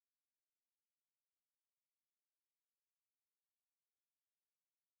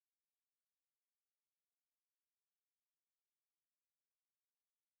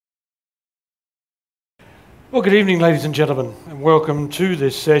Well, good evening, ladies and gentlemen, and welcome to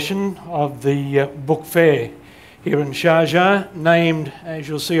this session of the book fair here in Sharjah, named, as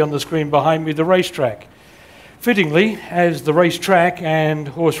you'll see on the screen behind me, the Racetrack. Fittingly, as the racetrack and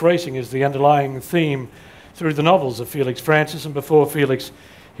horse racing is the underlying theme through the novels of Felix Francis, and before Felix,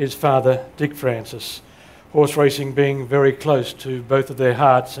 his father, Dick Francis. Horse racing being very close to both of their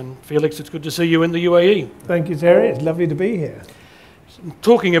hearts. And Felix, it's good to see you in the UAE. Thank you, Terry. It's lovely to be here.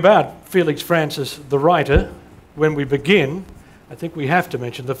 Talking about Felix Francis, the writer, when we begin, I think we have to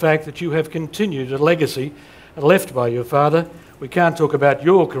mention the fact that you have continued a legacy left by your father. We can't talk about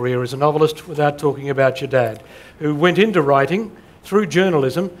your career as a novelist without talking about your dad, who went into writing through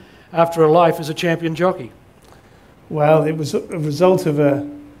journalism after a life as a champion jockey. Well, it was a result of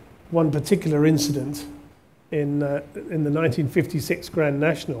one particular incident in the 1956 Grand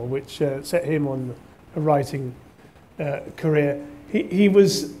National, which set him on a writing career.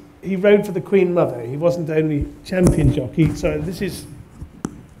 He rode for the Queen Mother. He wasn't only champion jockey. So this is.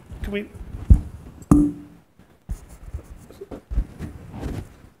 Can we?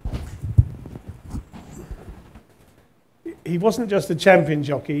 He wasn't just a champion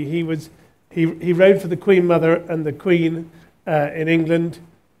jockey. He rode for the Queen Mother and the Queen in England,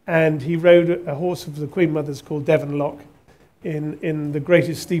 and he rode a horse of the Queen Mother's called Devonlock in the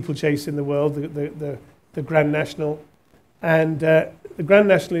greatest steeplechase in the world, the Grand National. And the Grand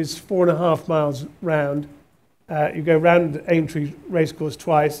National is 4.5 miles round. You go round Aintree Racecourse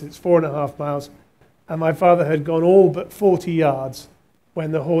twice. It's 4.5 miles. And my father had gone all but 40 yards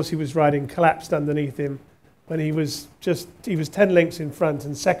when the horse he was riding collapsed underneath him, when he was 10 lengths in front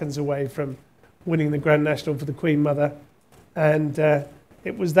and seconds away from winning the Grand National for the Queen Mother. And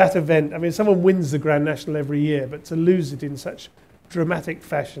it was that event. I mean, someone wins the Grand National every year, but to lose it in such dramatic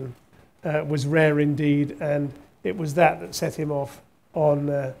fashion was rare indeed. And it was that set him off on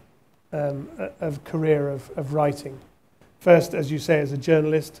a career of writing. First, as you say, as a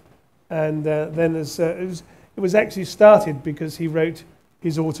journalist, and then as it was actually started because he wrote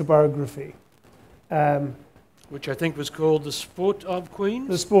his autobiography, which I think was called The Sport of Queens?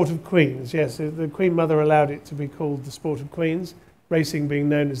 The Sport of Queens, yes. The Queen Mother allowed it to be called The Sport of Queens, racing being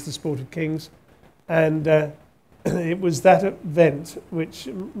known as The Sport of Kings. And it was that event which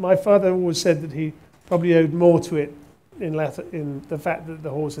my father always said that he probably owed more to it in the fact that the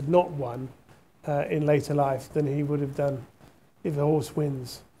horse had not won in later life than he would have done if the horse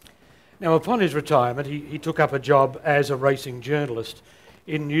wins. Now, upon his retirement, he took up a job as a racing journalist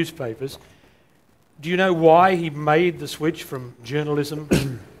in newspapers. Do you know why he made the switch from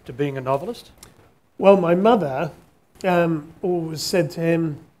journalism to being a novelist? Well, my mother always said to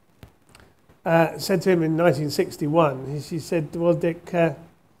him in 1961, she said, well, Dick,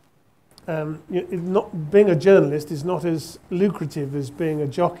 being a journalist is not as lucrative as being a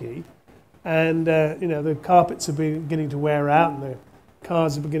jockey, and the carpets are beginning to wear out and the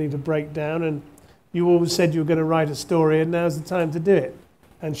cars are beginning to break down, and you always said you were going to write a story, and now's the time to do it.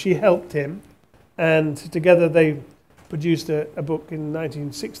 And she helped him, and together they produced a book in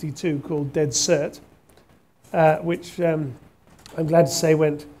 1962 called Dead Cert, which I'm glad to say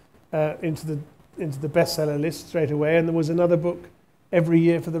went into the bestseller list straight away, and there was another book every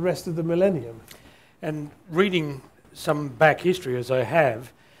year for the rest of the millennium. And reading some back history, as I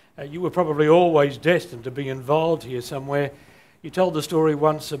have, you were probably always destined to be involved here somewhere. You told the story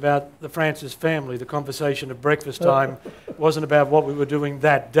once about the Francis family. The conversation at breakfast time wasn't about what we were doing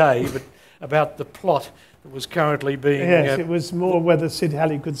that day, but about the plot that was currently being... Yes, it was more whether Sid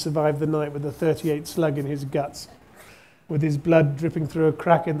Halley could survive the night with a .38 slug in his guts, with his blood dripping through a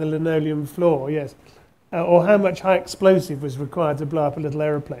crack in the linoleum floor, yes. Or how much high explosive was required to blow up a little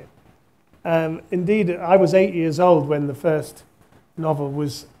aeroplane. Indeed, I was 8 years old when the first novel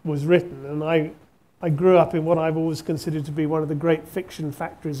was written, and I grew up in what I've always considered to be one of the great fiction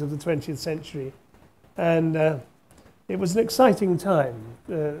factories of the 20th century. And it was an exciting time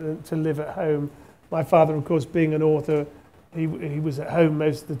to live at home. My father, of course, being an author, he was at home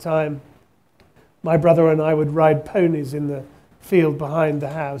most of the time. My brother and I would ride ponies in the field behind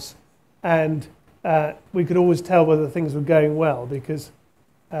the house, and we could always tell whether things were going well, because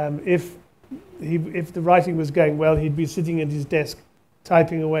if the writing was going well, he'd be sitting at his desk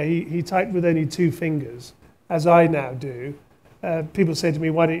typing away. He typed with only 2 fingers, as I now do. People say to me,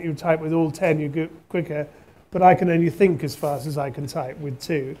 why don't you type with all 10, you go quicker, but I can only think as fast as I can type with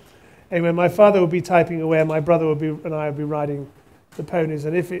 2. Anyway, my father would be typing away, and my brother and I would be riding the ponies,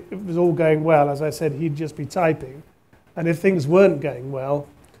 and if it was all going well, as I said, he'd just be typing. And if things weren't going well,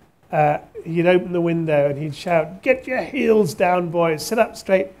 he'd open the window and he'd shout, "Get your heels down, boys, sit up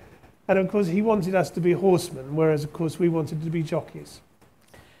straight." And of course, he wanted us to be horsemen, whereas, of course, we wanted to be jockeys.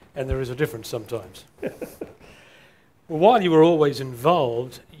 and there is a difference sometimes. Well, while you were always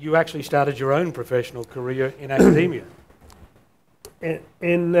involved, you actually started your own professional career in academia.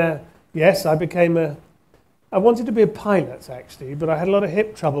 Yes, I wanted to be a pilot actually, but I had a lot of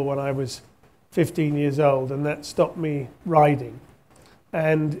hip trouble when I was 15 years old, and that stopped me riding.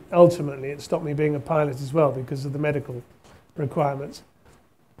 And ultimately it stopped me being a pilot as well because of the medical requirements.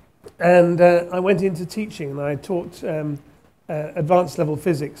 And I went into teaching, and I taught advanced level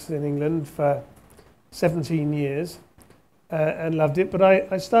physics in England for 17 years and loved it. But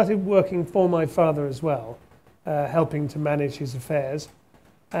I started working for my father as well, helping to manage his affairs.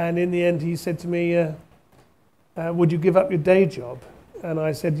 And in the end he said to me, would you give up your day job? And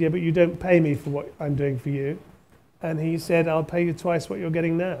I said, yeah, but you don't pay me for what I'm doing for you. And he said, I'll pay you twice what you're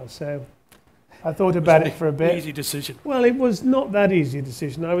getting now. So I thought about it for a bit. Easy decision. Well, it was not that easy a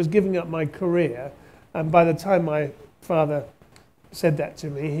decision. I was giving up my career, and by the time my father said that to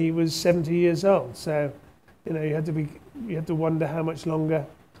me, he was 70 years old. So, you know, you had to wonder how much longer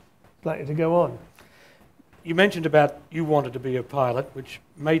it's likely to go on. You mentioned about you wanted to be a pilot, which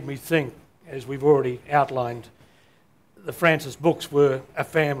made me think, as we've already outlined, the Francis books were a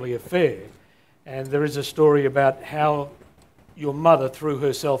family affair. And there is a story about how your mother threw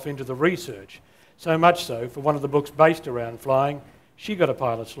herself into the research. So much so, for one of the books based around flying, she got a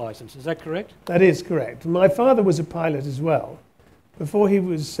pilot's license. Is that correct? That is correct. My father was a pilot as well. Before he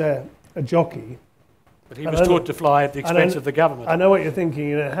was a jockey. But he was taught to fly at the expense of the government. I know what you're thinking,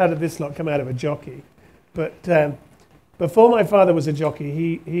 you know, how did this lot come out of a jockey? But before my father was a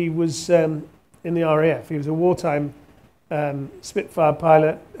jockey, he was in the RAF. He was a wartime Spitfire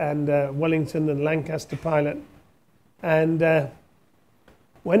pilot and Wellington and Lancaster pilot. And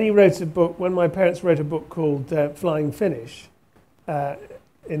when my parents wrote a book called Flying Finish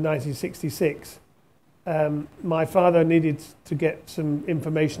in 1966, my father needed to get some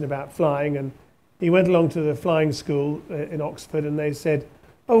information about flying, and he went along to the flying school in Oxford, and they said,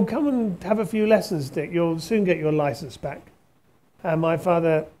 oh, come and have a few lessons, Dick. You'll soon get your license back. And my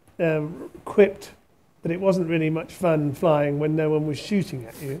father quipped that it wasn't really much fun flying when no one was shooting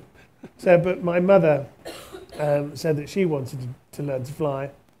at you. But my mother said that she wanted to learn to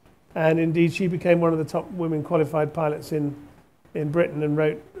fly. And indeed, she became one of the top women qualified pilots in Britain and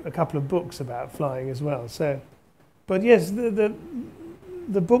wrote a couple of books about flying as well. But yes, the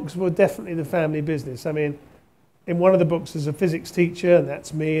books were definitely the family business. I mean, in one of the books there's a physics teacher, and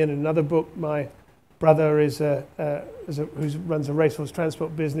that's me. And in another book, my brother who runs a racehorse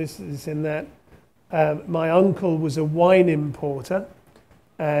transport business is in that. My uncle was a wine importer,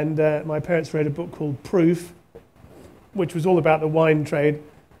 and my parents wrote a book called Proof, which was all about the wine trade.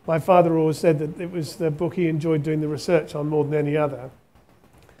 My father always said that it was the book he enjoyed doing the research on more than any other,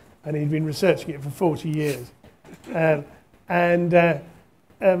 and he'd been researching it for 40 years.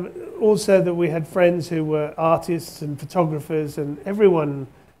 Also that we had friends who were artists and photographers, and everyone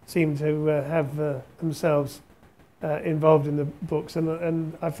seemed to have themselves involved in the books,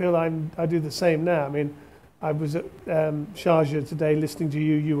 and I feel I do the same now. I mean, I was at Sharjah today listening to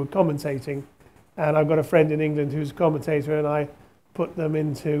you were commentating, and I've got a friend in England who's a commentator, and I put them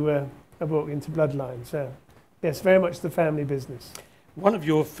into a book, into Bloodline. So yes, very much the family business. One of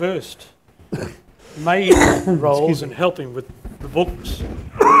your first major roles in helping with the books,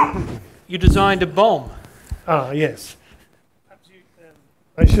 you designed a bomb. Ah, yes.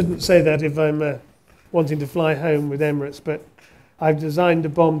 I shouldn't say that if I'm wanting to fly home with Emirates, but I've designed a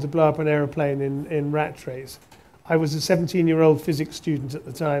bomb to blow up an aeroplane in rat race. I was a 17-year-old physics student at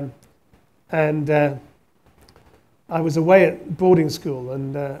the time, and I was away at boarding school,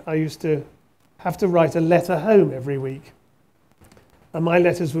 and I used to have to write a letter home every week. And my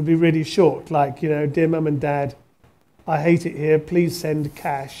letters would be really short, like, you know, dear Mum and Dad, I hate it here, please send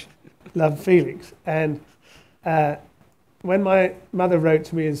cash, love, Felix. And when my mother wrote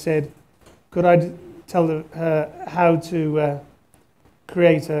to me and said, could I tell her how to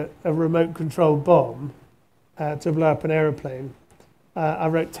create a remote control bomb to blow up an aeroplane, I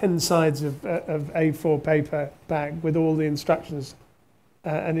wrote 10 sides of A4 paper back with all the instructions.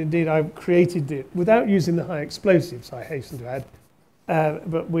 And indeed, I created it without using the high explosives, I hasten to add.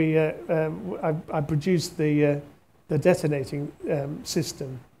 But I produced the detonating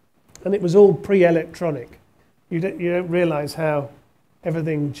system, and it was all pre-electronic. You don't realise how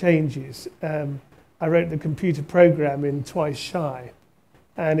everything changes. I wrote the computer program in twice shy,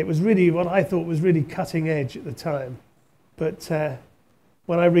 and it was really what I thought was really cutting edge at the time. But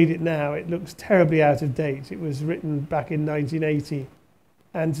when I read it now, it looks terribly out of date. It was written back in 1980,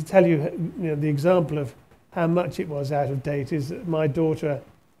 and to tell you, the example of how much it was out of date is that my daughter,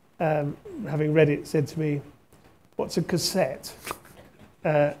 having read it, said to me, "What's a cassette?"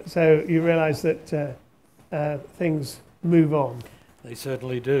 So you realise that things move on. They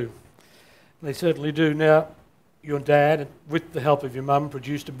certainly do. They certainly do. Now, your dad, with the help of your mum,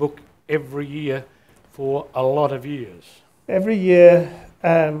 produced a book every year for a lot of years. Every year,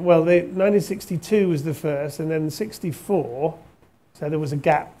 1962 was the first, and then 64, so there was a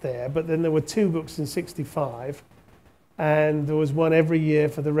gap there, but then there were 2 books in 65, and there was one every year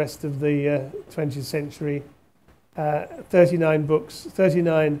for the rest of the 20th century. 39 books,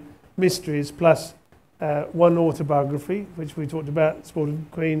 39 mysteries, plus one autobiography, which we talked about, Sport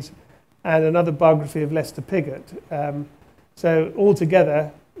of Queens, and another biography of Lester Piggott. So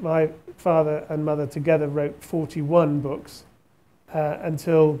altogether, my father and mother together wrote 41 books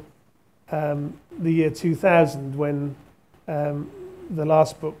until the year 2000, when the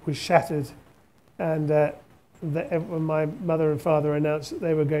last book was shattered, and when my mother and father announced that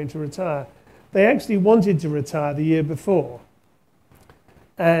they were going to retire. They actually wanted to retire the year before,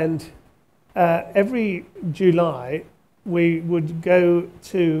 and every July we would go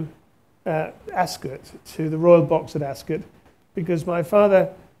to Ascot, to the Royal Box at Ascot, because my father,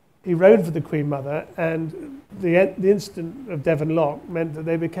 he rode for the Queen Mother, and the incident of Devon Lock meant that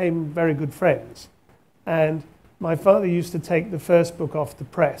they became very good friends. And my father used to take the first book off the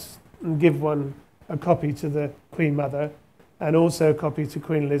press and give a copy to the Queen Mother, and also a copy to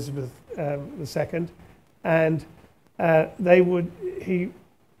Queen Elizabeth II. And he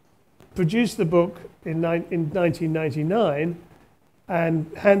produced the book in 1999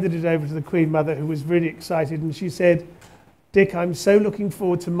 and handed it over to the Queen Mother, who was really excited, and she said, "Dick, I'm so looking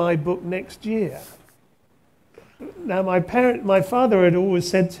forward to my book next year." Now, my father had always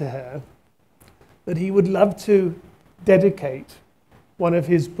said to her that he would love to dedicate one of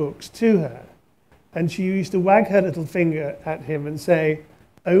his books to her. And she used to wag her little finger at him and say,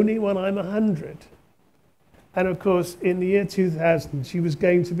 "Only when I'm 100. And of course, in the year 2000, she was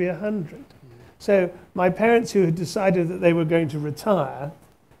going to be 100. So my parents, who had decided that they were going to retire,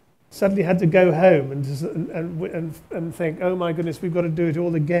 suddenly had to go home and think, "Oh my goodness, we've got to do it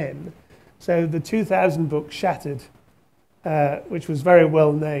all again." So the 2000 book shattered, which was very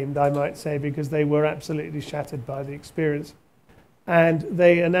well named, I might say, because they were absolutely shattered by the experience. And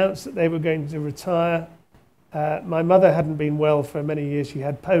they announced that they were going to retire. My mother hadn't been well for many years. She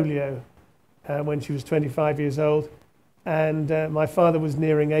had polio when she was 25 years old. And my father was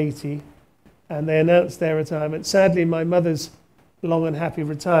nearing 80. And they announced their retirement. Sadly, my mother's long and happy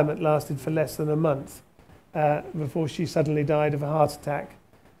retirement lasted for less than a month before she suddenly died of a heart attack.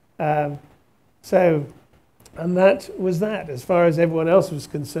 And that was that. As far as everyone else was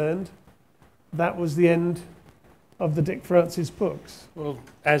concerned, that was the end of the Dick Francis books. Well,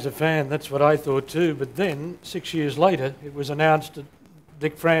 as a fan, that's what I thought too. But then, 6 years later, it was announced that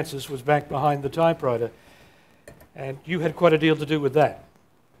Dick Francis was back behind the typewriter. And you had quite a deal to do with that.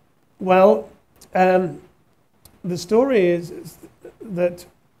 Well, the story is that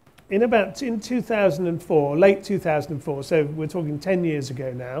in 2004, late 2004, so we're talking 10 years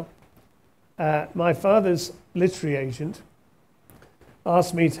ago now, my father's literary agent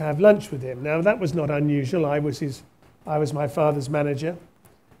asked me to have lunch with him. Now, that was not unusual. I was my father's manager.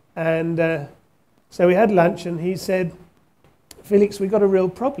 And so we had lunch, and he said, "Felix, we've got a real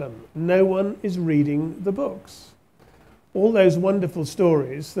problem. No one is reading the books. All those wonderful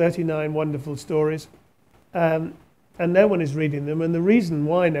stories, 39 wonderful stories, and no one is reading them. And the reason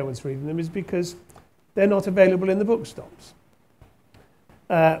why no one's reading them is because they're not available in the bookstops.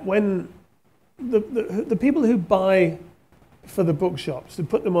 When the people who buy for the bookshops, to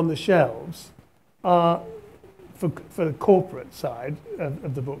put them on the shelves, are for the corporate side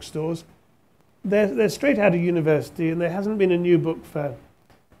of the bookstores. They're straight out of university, and there hasn't been a new book for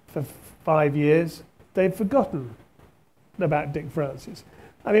 5 years. They've forgotten about Dick Francis.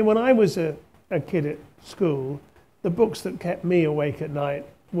 I mean, when I was a kid at school, the books that kept me awake at night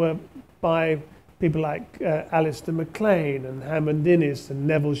were by people like Alistair MacLean and Hammond Innes and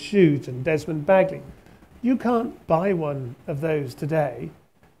Neville Shute and Desmond Bagley. You can't buy one of those today.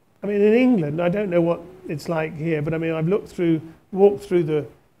 I mean, in England, I don't know what it's like here, but I mean, I've walked through the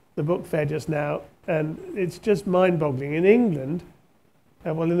book fair just now, and it's just mind-boggling. In England,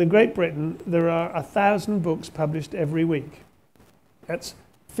 in the Great Britain, there are 1,000 books published every week. That's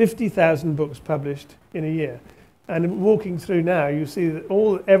 50,000 books published in a year. And walking through now, you see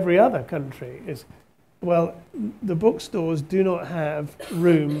that every other country is, the bookstores do not have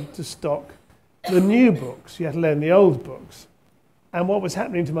room to stock the new books, let alone the old books. And what was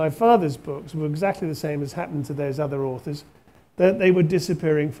happening to my father's books were exactly the same as happened to those other authors, that they were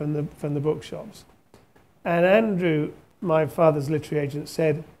disappearing from the bookshops. And Andrew, my father's literary agent,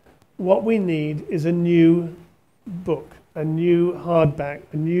 said, what we need is a new book, a new hardback,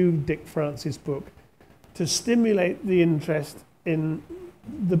 a new Dick Francis book to stimulate the interest in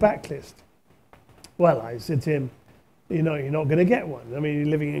the backlist. Well, I said to him, you're not going to get one. I mean, you're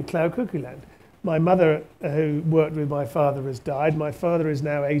living in Cloud Cuckoo Land. My mother, who worked with my father, has died. My father is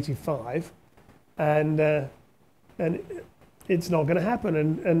now 85, and it's not going to happen.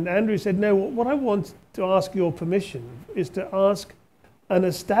 And Andrew said, no, what I want to ask your permission is to ask an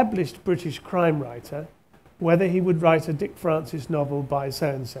established British crime writer whether he would write a Dick Francis novel by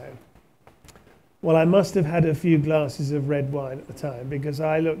so-and-so. Well, I must have had a few glasses of red wine at the time, because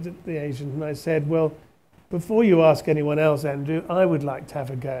I looked at the agent and I said, well, before you ask anyone else, Andrew, I would like to have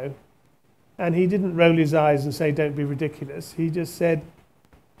a go. And he didn't roll his eyes and say, don't be ridiculous. He just said,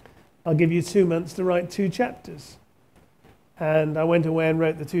 I'll give you 2 months to write 2 chapters. And I went away and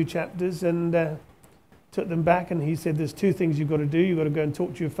wrote the 2 chapters and took them back. And he said, there's 2 things you've got to do. You've got to go and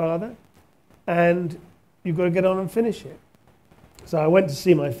talk to your father, and you've got to get on and finish it. So I went to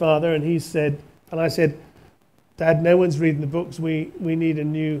see my father, and he said, and I said, Dad, no one's reading the books. We need a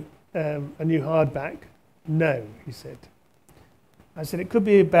new hardback. No, he said. I said, it could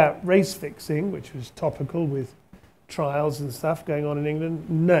be about race fixing, which was topical with trials and stuff going on in England.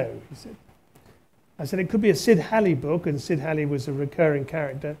 No, he said. I said, it could be a Sid Halley book, and Sid Halley was a recurring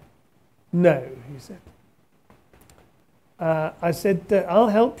character. No, he said. I said, I'll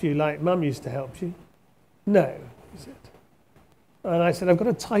help you like Mum used to help you. No, he said. And I said, I've got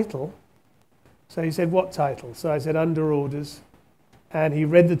a title. So he said, what title? So I said, Under Orders. And he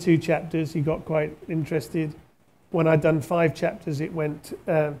read the 2 chapters. He got quite interested. When I'd done 5 chapters, it went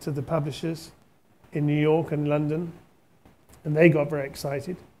to the publishers in New York and London, and they got very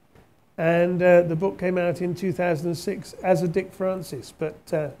excited. And the book came out in 2006 as a Dick Francis, but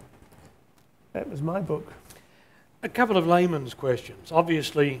that was my book. A couple of layman's questions.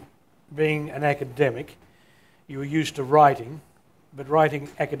 Obviously, being an academic, you were used to writing, but writing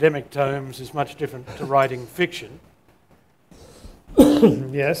academic tomes is much different to writing fiction.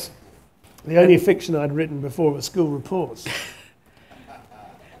 Yes. The only fiction I'd written before was school reports.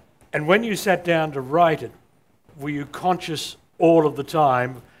 And when you sat down to write it, were you conscious all of the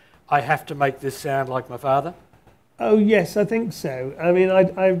time, I have to make this sound like my father? Oh, yes, I think so. I mean,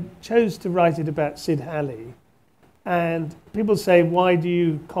 I chose to write it about Sid Halley. And people say, why do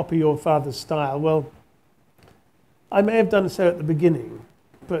you copy your father's style? Well, I may have done so at the beginning,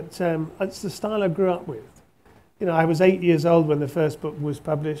 but it's the style I grew up with. I was 8 years old when the first book was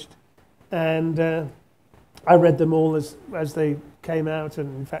published, and I read them all as they came out,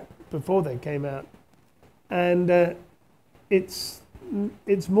 and in fact, before they came out. And it's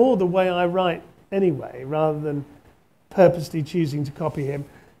more the way I write anyway, rather than purposely choosing to copy him.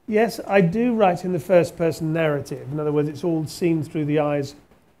 Yes, I do write in the first-person narrative. In other words, it's all seen through the eyes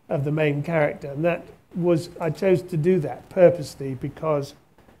of the main character. And I chose to do that purposely because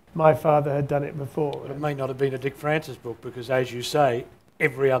my father had done it before. But it may not have been a Dick Francis book because, as you say,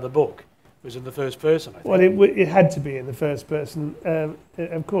 every other book was in the first person, I think. Well, it had to be in the first person,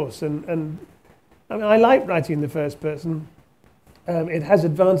 of course. And I mean, I like writing in the first person. It has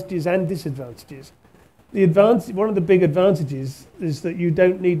advantages and disadvantages. One of the big advantages is that you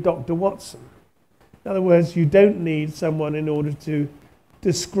don't need Dr. Watson. In other words, you don't need someone in order to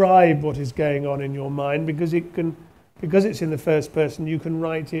describe what is going on in your mind, because it's in the first person, you can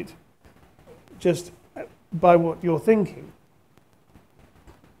write it just by what you're thinking.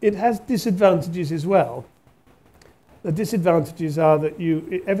 It has disadvantages as well. The disadvantages are that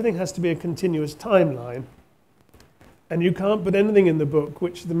everything has to be a continuous timeline, and you can't put anything in the book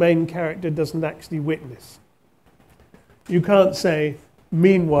which the main character doesn't actually witness. You can't say,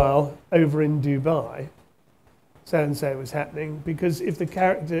 meanwhile, over in Dubai, so-and-so was happening, because if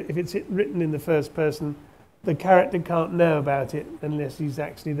it's written in the first person, the character can't know about it unless he's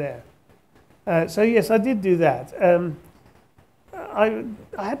actually there. So yes, I did do that. I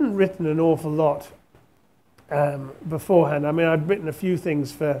hadn't written an awful lot beforehand. I mean, I'd written a few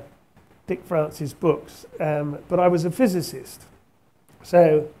things for Dick Francis books, but I was a physicist,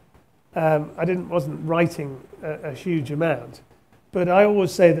 so I wasn't writing a huge amount. But I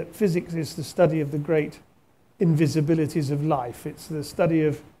always say that physics is the study of the great invisibilities of life. It's the study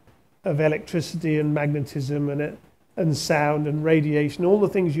of electricity and magnetism and sound and radiation, all the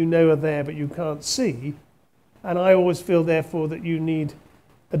things you know are there but you can't see. And I always feel, therefore, that you need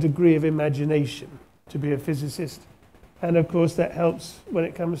a degree of imagination to be a physicist. And of course, that helps when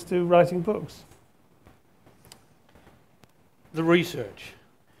it comes to writing books. The research.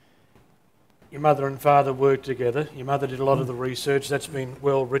 Your mother and father worked together. Your mother did a lot of the research. That's been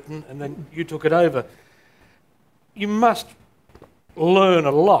well written. And then you took it over. You must learn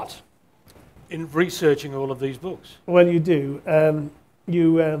a lot in researching all of these books? Well, you do.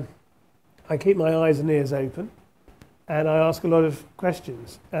 I keep my eyes and ears open, and I ask a lot of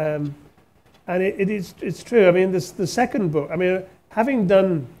questions. And it's true. I mean, the second book, I mean, having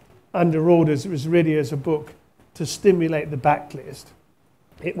done Under Orders, it was really as a book to stimulate the backlist.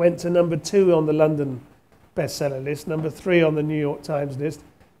 It went to number 2 on the London bestseller list, number 3 on the New York Times list.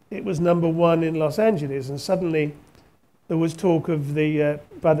 It was number 1 in Los Angeles, and suddenly there was talk of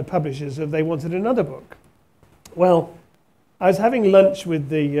by the publishers of they wanted another book. Well, I was having lunch with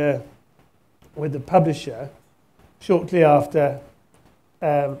the publisher shortly after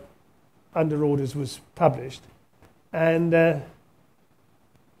Under Orders was published, and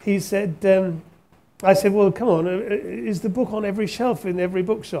he said, I said, well, come on, is the book on every shelf in every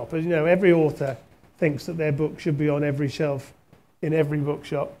bookshop? As you know, every author thinks that their book should be on every shelf in every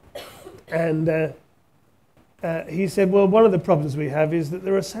bookshop. And he said, well, one of the problems we have is that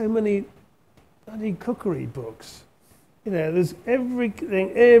there are so many bloody cookery books. You know, there's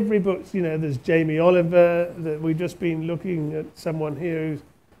everything, every book, you know, there's Jamie Oliver, that we've just been looking at someone here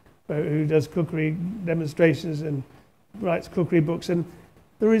who does cookery demonstrations and writes cookery books, and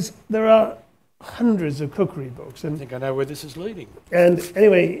there are hundreds of cookery books. And I think I know where this is leading. And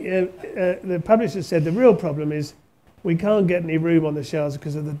anyway, the publisher said the real problem is we can't get any room on the shelves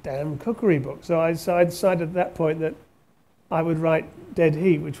because of the damn cookery book. So I decided at that point that I would write Dead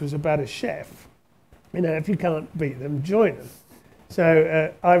Heat, which was about a chef. You know, if you can't beat them, join them.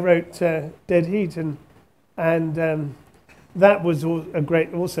 So I wrote Dead Heat, and that was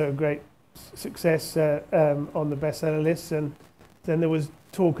also a great success on the bestseller list. And then there was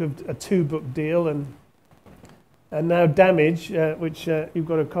talk of a 2-book deal, and now Damage, which you've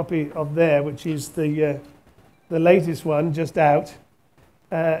got a copy of there, which is the latest one just out,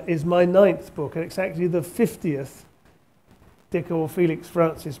 is my 9th book, and it's actually the 50th Dick or Felix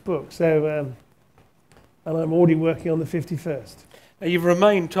Francis book. So, and I'm already working on the 51st. Now, you've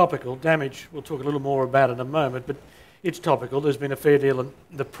remained topical. Damage, we'll talk a little more about in a moment, but it's topical. There's been a fair deal in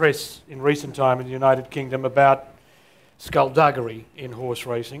the press in recent time in the United Kingdom about skullduggery in horse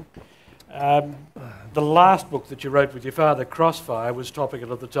racing. The last book that you wrote with your father, Crossfire, was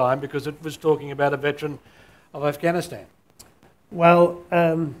topical at the time because it was talking about a veteran of Afghanistan. Well,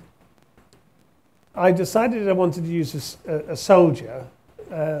 I decided I wanted to use a soldier,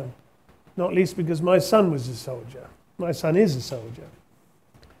 not least because my son was a soldier. My son is a soldier.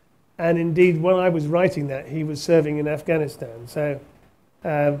 And indeed, when I was writing that, he was serving in Afghanistan. So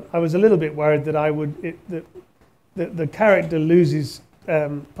I was a little bit worried that the character loses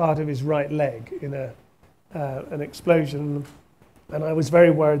part of his right leg in an explosion, and I was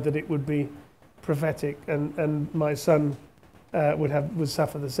very worried that it would be prophetic, and my son would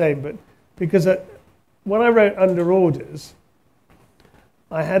suffer the same. But because when I wrote Under Orders,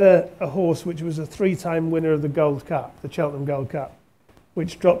 I had a horse which was a 3-time winner of the Gold Cup, the Cheltenham Gold Cup,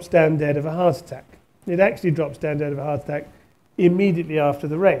 which drops down dead of a heart attack. It actually drops down dead of a heart attack immediately after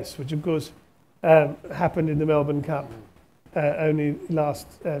the race, which of course happened in the Melbourne Cup only last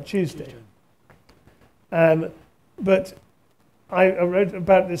Tuesday. But I wrote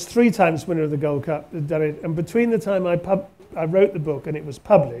about this 3 times winner of the Gold Cup that done it, and between the time I wrote the book and it was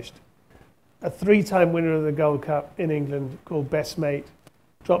published, a 3-time winner of the Gold Cup in England called Best Mate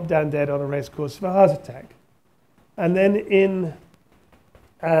dropped down dead on a racecourse of a heart attack. And then in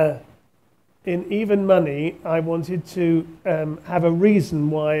Even Money, I wanted to have a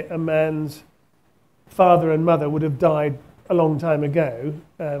reason why a man's father and mother would have died a long time ago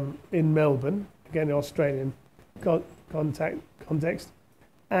in Melbourne, again in Australian context.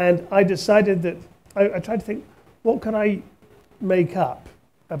 And I decided that I tried to think, what can I make up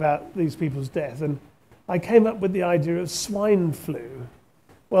about these people's death? And I came up with the idea of swine flu.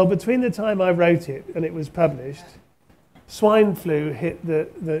 Well, between the time I wrote it and it was published, swine flu hit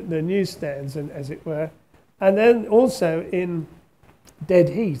the newsstands, as it were. And then also in Dead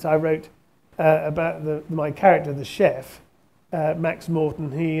Heat, I wrote about my character, the chef, Max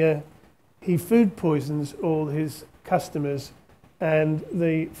Morton. He food poisons all his customers, and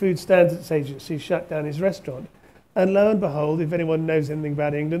the Food Standards Agency shut down his restaurant. And lo and behold, if anyone knows anything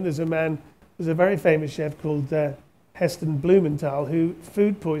about England, there's a very famous chef called Heston Blumenthal who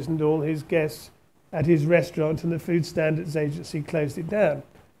food poisoned all his guests at his restaurant, and the Food Standards Agency closed it down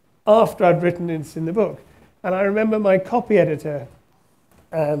after I'd written this in the book. And I remember my copy editor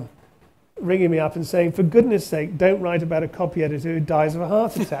ringing me up and saying, for goodness sake, don't write about a copy editor who dies of a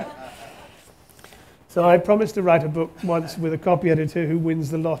heart attack. So I promised to write a book once with a copy editor who wins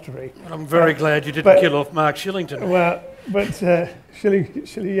the lottery. I'm very glad you didn't kill off Mark Shillington. Well, but Shilling,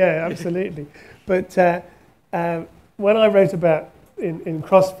 yeah, absolutely. But when I wrote about in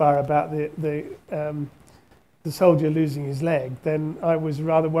crossfire about the soldier losing his leg, then I was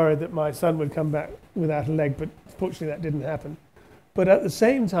rather worried that my son would come back without a leg, but fortunately that didn't happen. But at the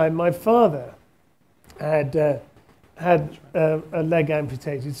same time, my father had a leg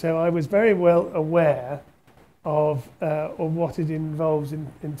amputated, so I was very well aware of what it involves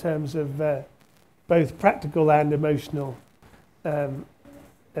in terms of both practical and emotional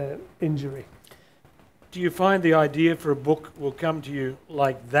injury. Do you find the idea for a book will come to you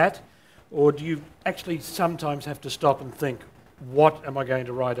like that, or do you actually sometimes have to stop and think, what am I going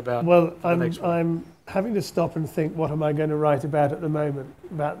to write about? Well, I'm having to stop and think, what am I going to write about at the moment,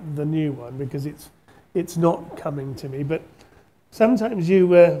 about the new one, because it's not coming to me. But sometimes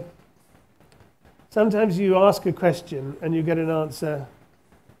you ask a question and you get an answer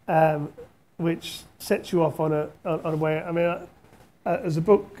which sets you off on a way. I mean, there's a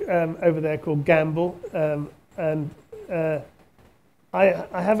book over there called Gamble, and I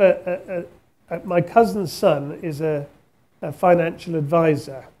have my cousin's son is a financial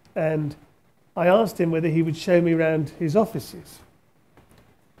advisor, and I asked him whether he would show me around his offices.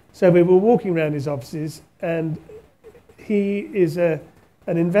 So we were walking around his offices, and he is an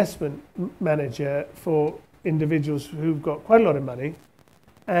investment manager for individuals who've got quite a lot of money.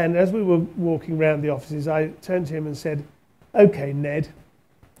 And as we were walking around the offices, I turned to him and said, "Okay, Ned,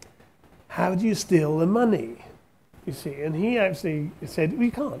 how do you steal the money?" You see, and he actually said,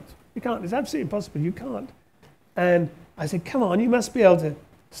 "We can't. You can't. It's absolutely impossible. You can't." And I said, "Come on, you must be able to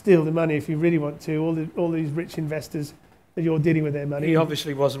steal the money if you really want to. All these rich investors that you're dealing with their money." He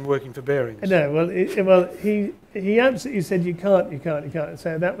obviously wasn't working for Barings. No, well, he absolutely said, "You can't.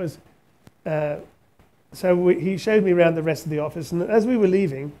 So that was, he showed me around the rest of the office, and as we were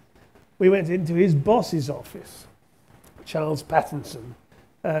leaving, we went into his boss's office, Charles Pattinson,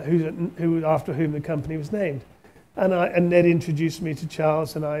 who after whom the company was named. And Ned introduced me to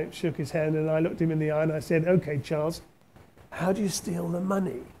Charles, and I shook his hand, and I looked him in the eye, and I said, "Okay, Charles, how do you steal the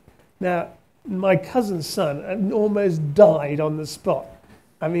money?" Now, my cousin's son almost died on the spot.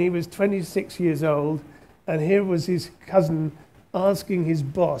 I mean, he was 26 years old, and here was his cousin asking his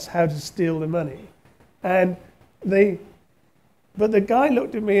boss how to steal the money. But the guy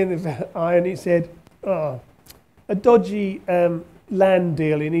looked at me in the eye, and he said, "Oh, a dodgy land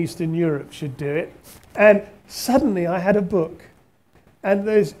deal in Eastern Europe should do it." And suddenly I had a book. And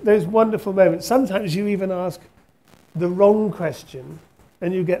those wonderful moments. Sometimes you even ask the wrong question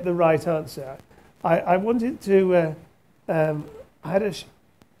and you get the right answer. I wanted to,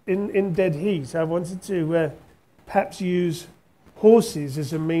 in Dead Heat, I wanted to perhaps use horses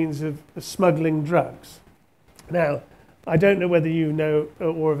as a means of smuggling drugs. Now, I don't know whether you know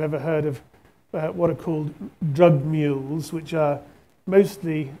or have ever heard of what are called drug mules, which are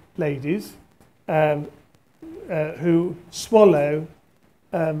mostly ladies who swallow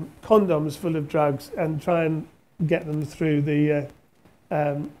condoms full of drugs and try and get them through the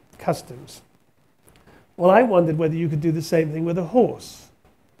customs. Well, I wondered whether you could do the same thing with a horse.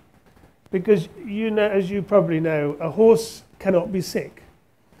 Because, as you probably know, a horse cannot be sick.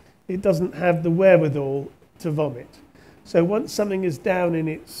 It doesn't have the wherewithal to vomit. So once something is down in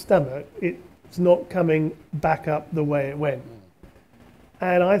its stomach, it's not coming back up the way it went.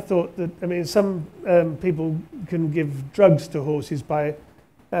 And I thought that, some people can give drugs to horses by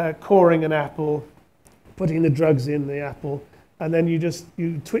coring an apple, putting the drugs in the apple, and then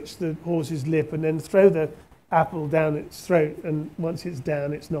you twitch the horse's lip and then throw the apple down its throat, and once it's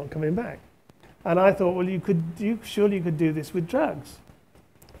down, it's not coming back. And I thought, well, surely you could do this with drugs.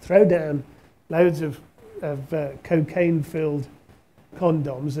 Throw down loads of cocaine-filled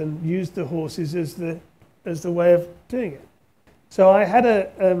condoms and use the horses as the way of doing it. So I had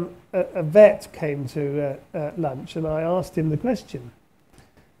a vet came to lunch, and I asked him the question,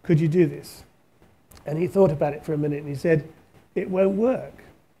 "Could you do this?" And he thought about it for a minute, and he said, "It won't work."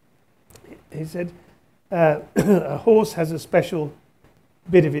 He said, a horse has a special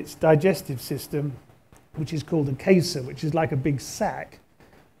bit of its digestive system, which is called a caser, which is like a big sac,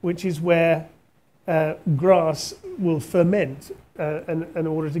 which is where grass will ferment in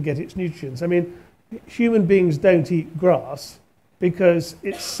order to get its nutrients. Human beings don't eat grass because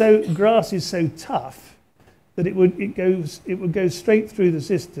grass is so tough that it would go straight through the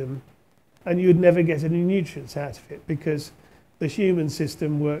system, and you would never get any nutrients out of it because the human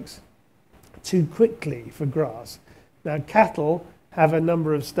system works too quickly for grass. Now, cattle have a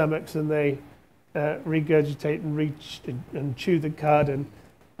number of stomachs, and they regurgitate and chew the cud, and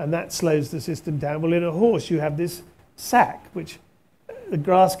that slows the system down. Well, in a horse, you have this sac, which the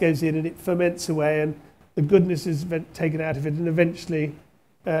grass goes in and it ferments away, and the goodness is taken out of it, and eventually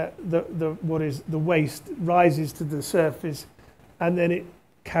the waste rises to the surface and then it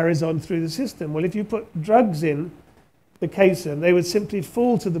carries on through the system. Well, if you put drugs in the caisson, they would simply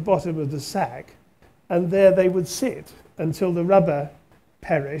fall to the bottom of the sack, and there they would sit until the rubber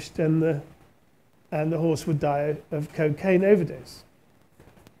perished and the horse would die of cocaine overdose.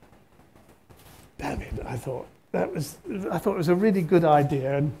 Damn it, I thought it was a really good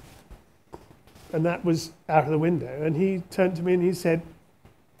idea, and that was out of the window. And he turned to me and he said,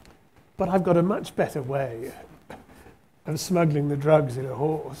 "But I've got a much better way of smuggling the drugs in a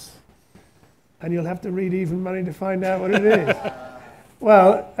horse, and you'll have to read Even Money to find out what it is."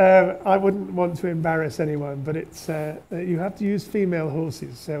 Well, I wouldn't want to embarrass anyone, but it's you have to use female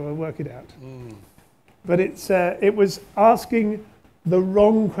horses, so we'll work it out. But it was asking the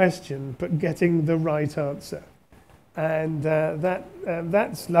wrong question but getting the right answer, and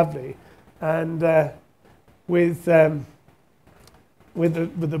that's lovely. And with the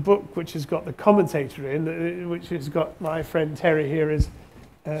book, which has got the commentator in, which has got my friend Terry here, is.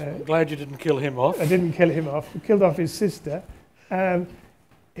 I'm glad you didn't kill him off. I didn't kill him off. I killed off his sister.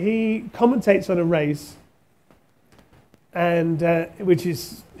 He commentates on a race, and which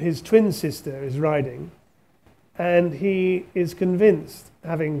is his twin sister is riding, and he is convinced,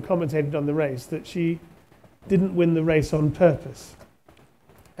 having commentated on the race, that she didn't win the race on purpose,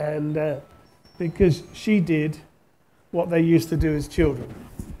 and because she did what they used to do as children.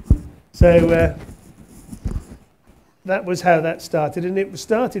 So that was how that started, and it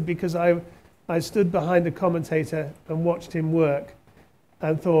started because I stood behind a commentator and watched him work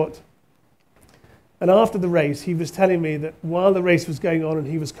and thought, and after the race he was telling me that while the race was going on and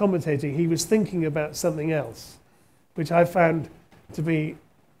he was commentating, he was thinking about something else, which I found to be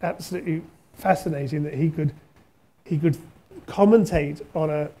absolutely fascinating, that he could commentate on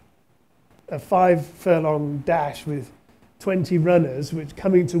a 5 furlong dash with 20 runners which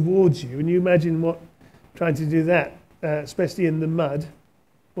coming towards you, and you imagine what trying to do that, especially in the mud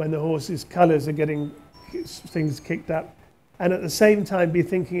when the horse's colours are getting things kicked up, and at the same time be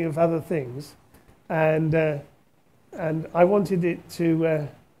thinking of other things, and I wanted it to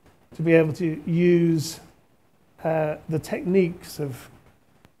be able to use the techniques of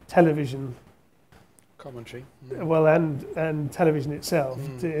television commentary, well, and television itself,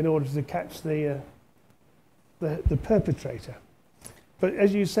 in order to catch the perpetrator. But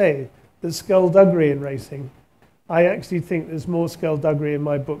as you say, the skullduggery in racing, I actually think there's more skullduggery in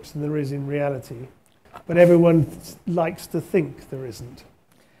my books than there is in reality. But everyone likes to think there isn't.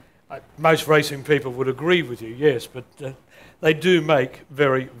 Most racing people would agree with you, yes, but they do make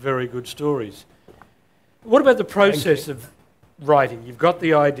very, very good stories. What about the process of writing? You've got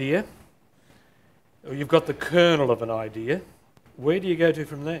the idea, or you've got the kernel of an idea. Where do you go to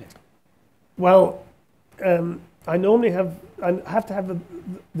from there? Well, I normally have to have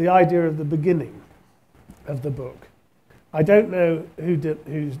the idea of the beginning of the book. I don't know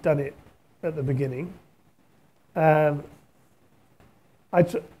who's done it at the beginning.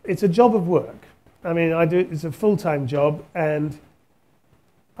 It's a job of work. I mean, it's a full-time job, and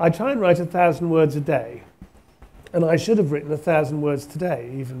I try and write 1,000 words a day. And I should have written 1,000 words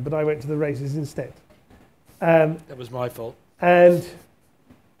today even, but I went to the races instead. That was my fault. And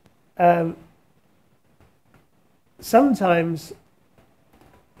sometimes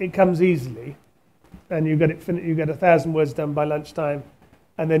it comes easily, and you get 1,000 words done by lunchtime,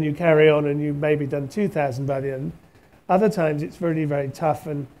 and then you carry on and you've maybe done 2,000 by the end. Other times it's very, very tough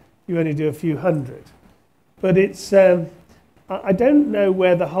and you only do a few hundred. But it's, I don't know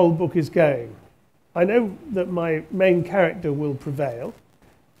where the whole book is going. I know that my main character will prevail,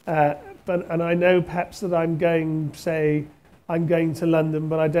 and I know perhaps that I'm going to London,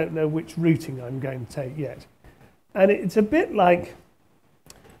 but I don't know which routing I'm going to take yet. And it's a bit like,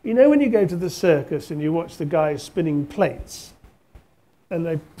 you know, when you go to the circus and you watch the guys spinning plates, and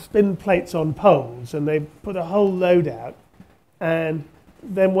they spin plates on poles and they put a whole load out, and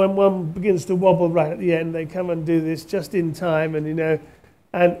then when one begins to wobble right at the end, they come and do this just in time, and you know,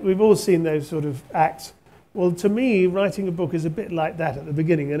 and we've all seen those sort of acts. Well, to me, writing a book is a bit like that at the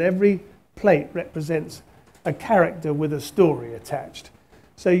beginning, and every plate represents a character with a story attached.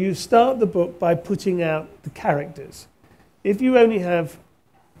 So you start the book by putting out the characters. If you only have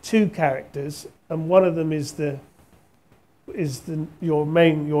 2 characters and one of them is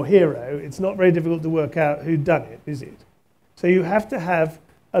your hero, it's not very difficult to work out who done it, is it? So you have to have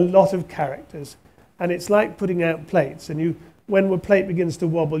a lot of characters, and it's like putting out plates, and when a plate begins to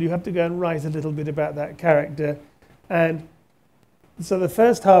wobble, you have to go and write a little bit about that character. And so the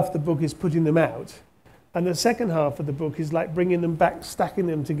first half of the book is putting them out, and the second half of the book is like bringing them back, stacking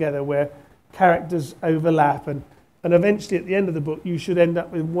them together where characters overlap, and eventually at the end of the book you should end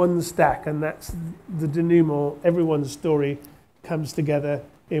up with one stack, and that's the denouement. Everyone's story comes together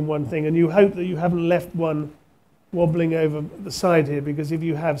in one thing. And you hope that you haven't left one wobbling over the side here, because if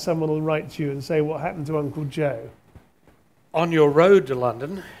you have, someone will write to you and say, what happened to Uncle Joe? On your road to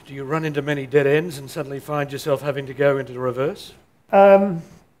London, do you run into many dead ends and suddenly find yourself having to go into the reverse? In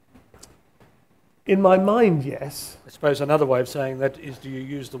my mind, yes. I suppose another way of saying that is, do you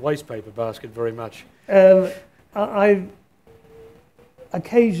use the waste paper basket very much? I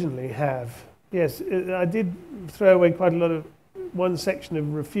occasionally have. Yes, I did throw away quite a lot of one section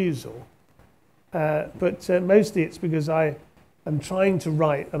of refusal, but mostly it's because I am trying to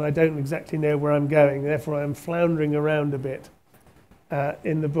write and I don't exactly know where I'm going. Therefore, I'm floundering around a bit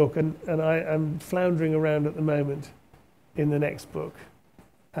in the book, and I am floundering around at the moment in the next book.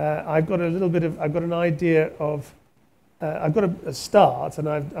 I've got an idea of, I've got a start, and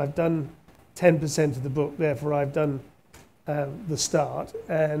I've done 10% of the book. Therefore, I've done the start,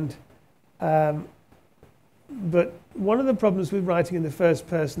 and but one of the problems with writing in the first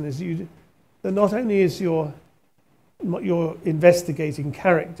person is that not only is your investigating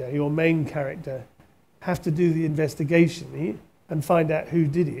character, your main character, have to do the investigation and find out who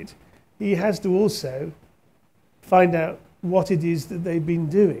did it. He has to also find out what it is that they've been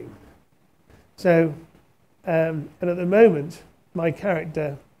doing. So, and at the moment, my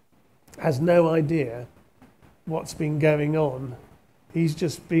character has no idea what's been going on. He's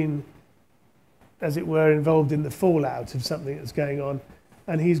just been, as it were, involved in the fallout of something that's going on,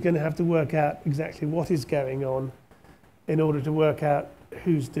 and he's going to have to work out exactly what is going on in order to work out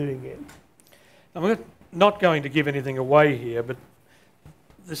who's doing it. I'm not going to give anything away here, but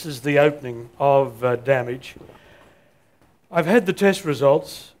this is the opening of Damage. I've had the test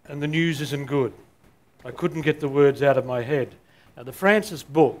results and the news isn't good. I couldn't get the words out of my head. Now, the Francis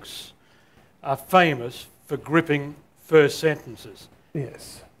books are famous for gripping first sentences.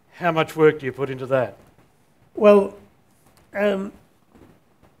 Yes. How much work do you put into that? Well,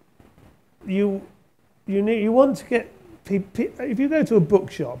 you want to get people. If you go to a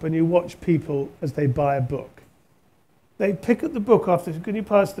bookshop and you watch people as they buy a book, they pick up the book off the. Can you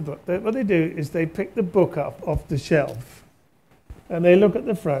pass the book? What they do is they pick the book up off the shelf, and they look at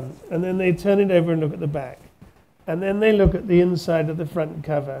the front, and then they turn it over and look at the back, and then they look at the inside of the front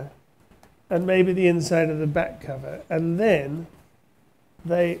cover, and maybe the inside of the back cover, and then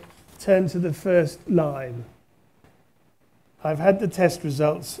they turn to the first line. I've had the test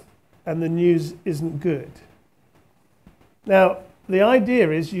results and the news isn't good. Now, the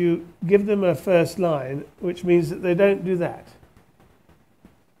idea is you give them a first line, which means that they don't do that.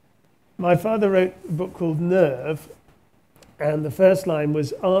 My father wrote a book called Nerve, and the first line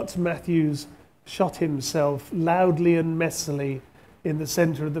was, Art Matthews shot himself loudly and messily in the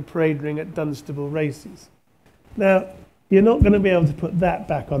centre of the parade ring at Dunstable Races. Now, you're not going to be able to put that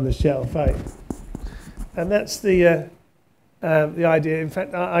back on the shelf, are you? And that's the idea. In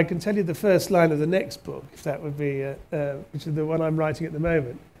fact, I can tell you the first line of the next book, if that would be, which is the one I'm writing at the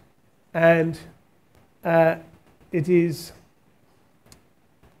moment. And it is,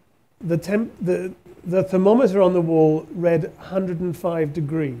 the thermometer on the wall read 105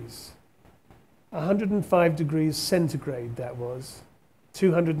 degrees. 105 degrees centigrade, that was.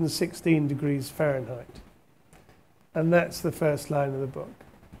 216 degrees Fahrenheit. And that's the first line of the book.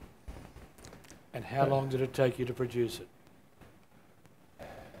 And how long did it take you to produce it?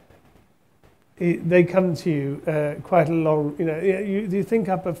 They come to you quite a long, you think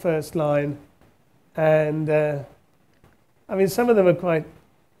up a first line, and I mean, some of them are quite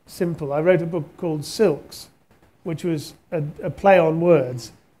simple. I wrote a book called Silks, which was a play on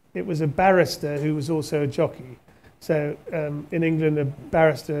words. It was a barrister who was also a jockey. So in England, a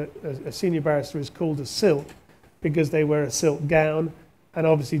barrister, a senior barrister, is called a silk because they wear a silk gown, and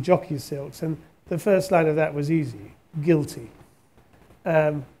obviously jockey silks. And the first line of that was easy, guilty.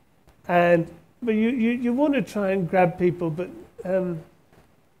 But you want to try and grab people, but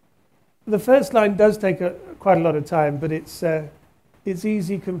the first line does take quite a lot of time, but it's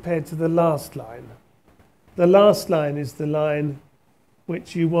easy compared to the last line. The last line is the line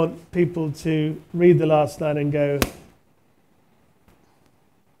which you want people to read the last line and go,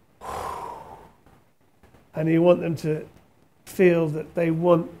 and you want them to feel that they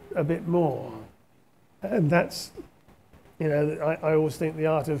want a bit more. And that's, I always think the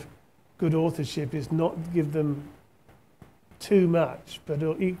art of good authorship is not to give them too much, but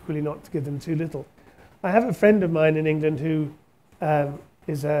equally not to give them too little. I have a friend of mine in England who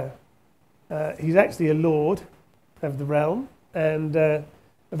is he's actually a lord of the realm, and a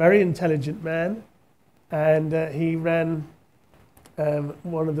very intelligent man, and he ran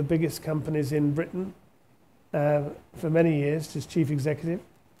one of the biggest companies in Britain for many years, as chief executive.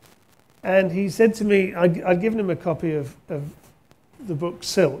 And he said to me, I'd given him a copy of the book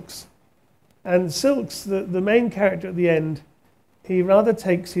Silks. And Silks, the main character at the end, he rather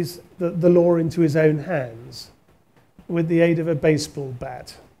takes the law into his own hands with the aid of a baseball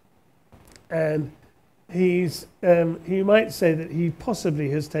bat. And you might say that he possibly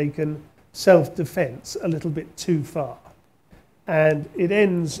has taken self-defense a little bit too far. And it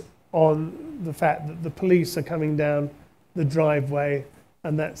ends on the fact that the police are coming down the driveway,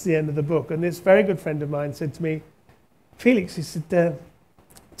 and that's the end of the book. And this very good friend of mine said to me, Felix, he said,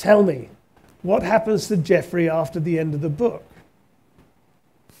 tell me, what happens to Geoffrey after the end of the book?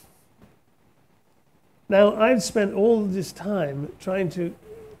 Now, I've spent all this time trying to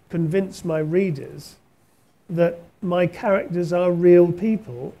convince my readers that my characters are real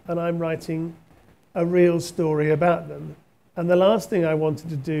people and I'm writing a real story about them. And the last thing I wanted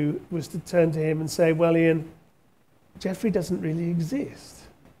to do was to turn to him and say, well, Ian, Geoffrey doesn't really exist.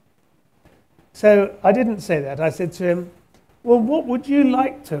 So I didn't say that. I said to him, well, what would you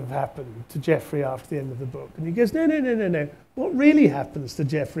like to have happened to Geoffrey after the end of the book? And he goes, no. What really happens to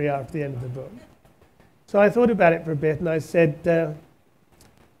Geoffrey after the end of the book? So I thought about it for a bit and I said,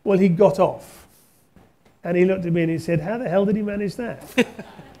 well, he got off. And he looked at me and he said, how the hell did he manage that?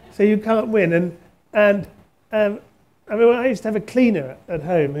 So you can't win. And I mean, I used to have a cleaner at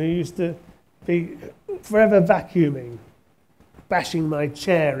home who used to be forever vacuuming, bashing my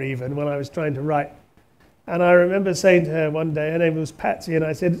chair even when I was trying to write. And I remember saying to her one day, her name was Patsy, and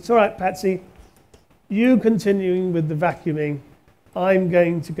I said, it's all right, Patsy, you continuing with the vacuuming, I'm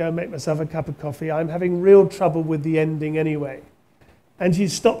going to go make myself a cup of coffee. I'm having real trouble with the ending anyway. And she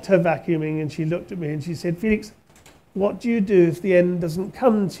stopped her vacuuming and she looked at me and she said, Felix, what do you do if the end doesn't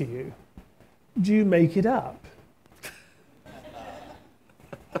come to you? Do you make it up?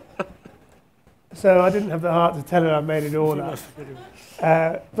 So I didn't have the heart to tell her I made it all up.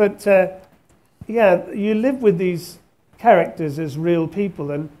 Yeah, you live with these characters as real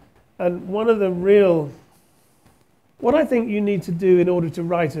people, and one of the real... What I think you need to do in order to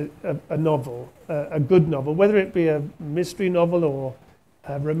write a novel, a good novel, whether it be a mystery novel or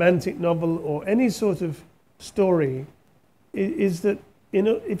a romantic novel or any sort of story, is that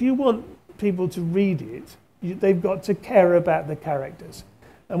if you want people to read it, they've got to care about the characters.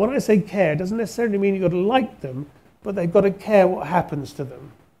 And when I say care, it doesn't necessarily mean you've got to like them, but they've got to care what happens to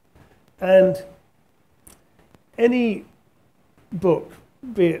them. And any book,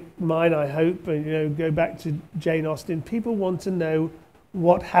 be it mine, I hope, and go back to Jane Austen, people want to know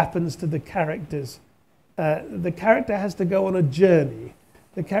what happens to the characters. The character has to go on a journey.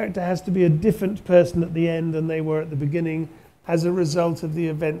 The character has to be a different person at the end than they were at the beginning as a result of the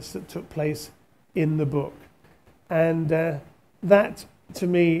events that took place in the book. And that, to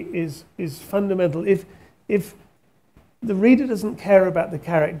me, is fundamental. If the reader doesn't care about the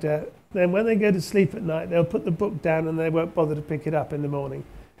character, then when they go to sleep at night, they'll put the book down and they won't bother to pick it up in the morning.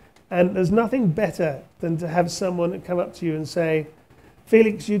 And there's nothing better than to have someone come up to you and say,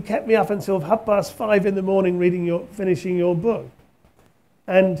 Felix, you kept me up until 5:30 in the morning finishing your book.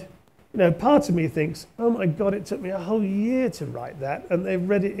 And part of me thinks, oh my God, it took me a whole year to write that, and they've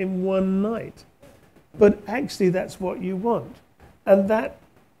read it in one night. But actually, that's what you want. And that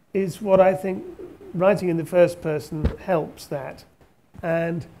is what I think writing in the first person helps that.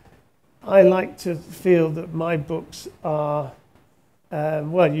 And I like to feel that my books are,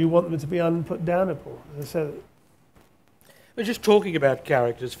 you want them to be unputdownable. So, But just talking about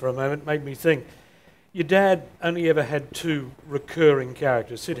characters for a moment made me think, your dad only ever had two recurring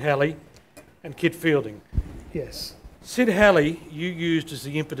characters, Sid Halley and Kit Fielding. yes. Sid Halley you used as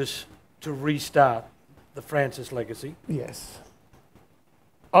the impetus to restart the Francis legacy. Yes.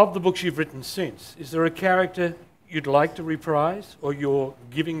 Of the books you've written since, is there a character you'd like to reprise, or you're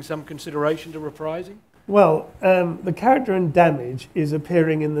giving some consideration to reprising? Well, the character in Damage is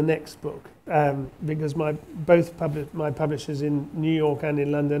appearing in the next book because my publishers in New York and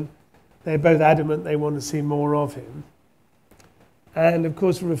in London, they're both adamant they want to see more of him. And of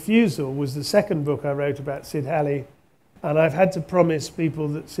course, Refusal was the second book I wrote about Sid Halley, and I've had to promise people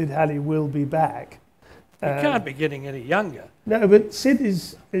that Sid Halley will be back. He can't be getting any younger. No, but Sid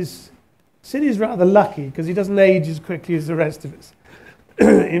is rather lucky because he doesn't age as quickly as the rest of us.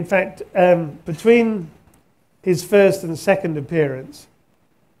 In fact, between his first and second appearance,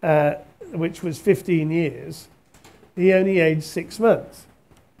 which was 15 years, he only aged 6 months.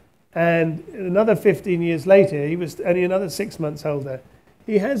 And another 15 years later, he was only another 6 months older.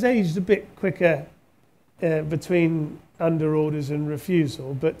 He has aged a bit quicker between Under Orders and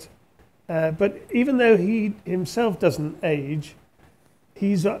Refusal, but even though he himself doesn't age,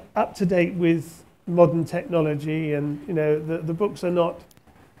 he's up to date with modern technology, and the books are not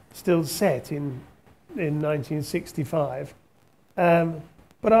still set in 1965.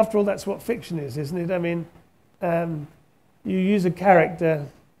 But after all, that's what fiction is, isn't it? I mean, you use a character,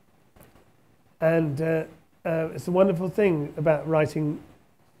 and it's a wonderful thing about writing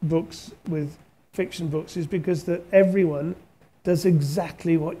books with fiction books is because that everyone does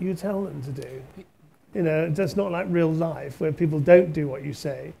exactly what you tell them to do. You know, it's not like real life where people don't do what you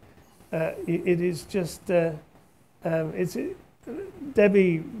say. It is just,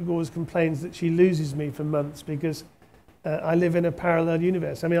 Debbie always complains that she loses me for months because I live in a parallel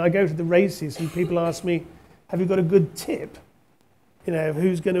universe. I mean, I go to the races and people ask me, have you got a good tip, you know, of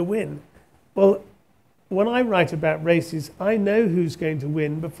who's going to win? Well, when I write about races, I know who's going to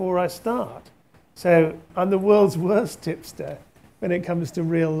win before I start. So I'm the world's worst tipster when it comes to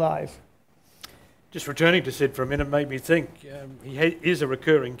real life. Just returning to Sid for a minute made me think he is a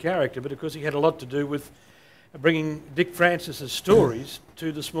recurring character, but of course he had a lot to do with bringing Dick Francis's stories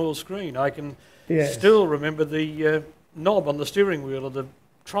to the small screen. I can still remember the knob on the steering wheel of the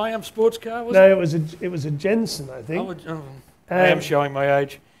Triumph sports car, was it? No, it was a Jensen, I think. I am showing my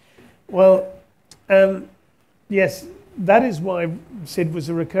age. Well, yes, that is why Sid was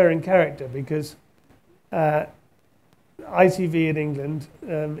a recurring character, because ITV in England,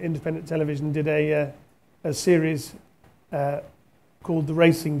 independent television, did a series called The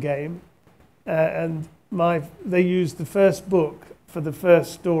Racing Game, and they used the first book for the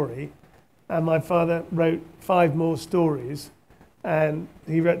first story, and my father wrote 5 more stories, and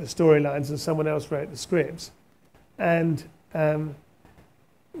he wrote the storylines and someone else wrote the scripts. And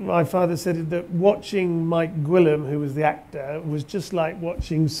my father said that watching Mike Gwilym, who was the actor, was just like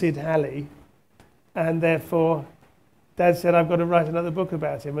watching Sid Halley, and therefore Dad said, I've got to write another book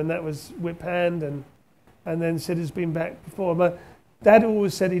about him, and that was Whip Hand, and then Sid has been back before. But Dad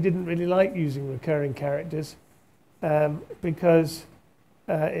always said he didn't really like using recurring characters because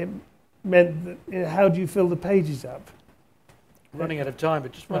it meant that, you know, how do you fill the pages up? Running out of time,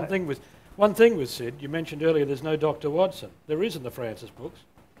 but just one thing with Sid. You mentioned earlier there's no Dr. Watson. There is in the Francis books.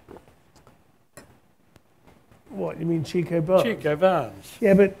 What, you mean Chico Barnes? Chico Barnes.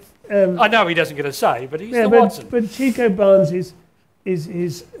 Yeah, but I know he doesn't get a say, but he's the Watson. But Chico Barnes is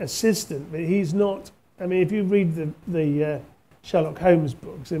his assistant, but he's not. I mean, if you read the Sherlock Holmes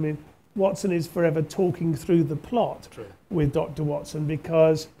books, I mean, Watson is forever talking through the plot with Dr. Watson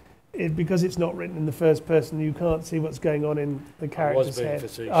because it's not written in the first person. You can't see what's going on in the character's head.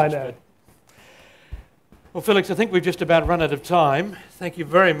 I know. Well, Felix, I think we've just about run out of time. Thank you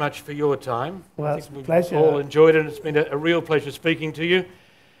very much for your time. Well, it's a pleasure. We've all enjoyed it, and it's been a real pleasure speaking to you.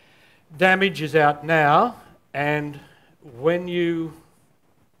 Damage is out now, and when you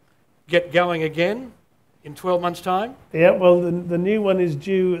get going again in 12 months' time? Yeah, well, the new one is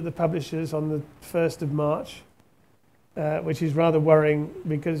due at the publishers on the 1st of March, which is rather worrying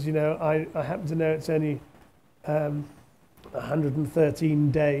because, you know, I happen to know it's only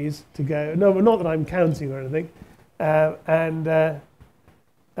 113 days to go. No, not that I'm counting or anything. And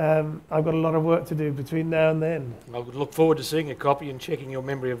I've got a lot of work to do between now and then. I would look forward to seeing a copy and checking your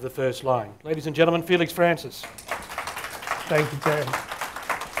memory of the first line. Ladies and gentlemen, Felix Francis. Thank you, Jerry.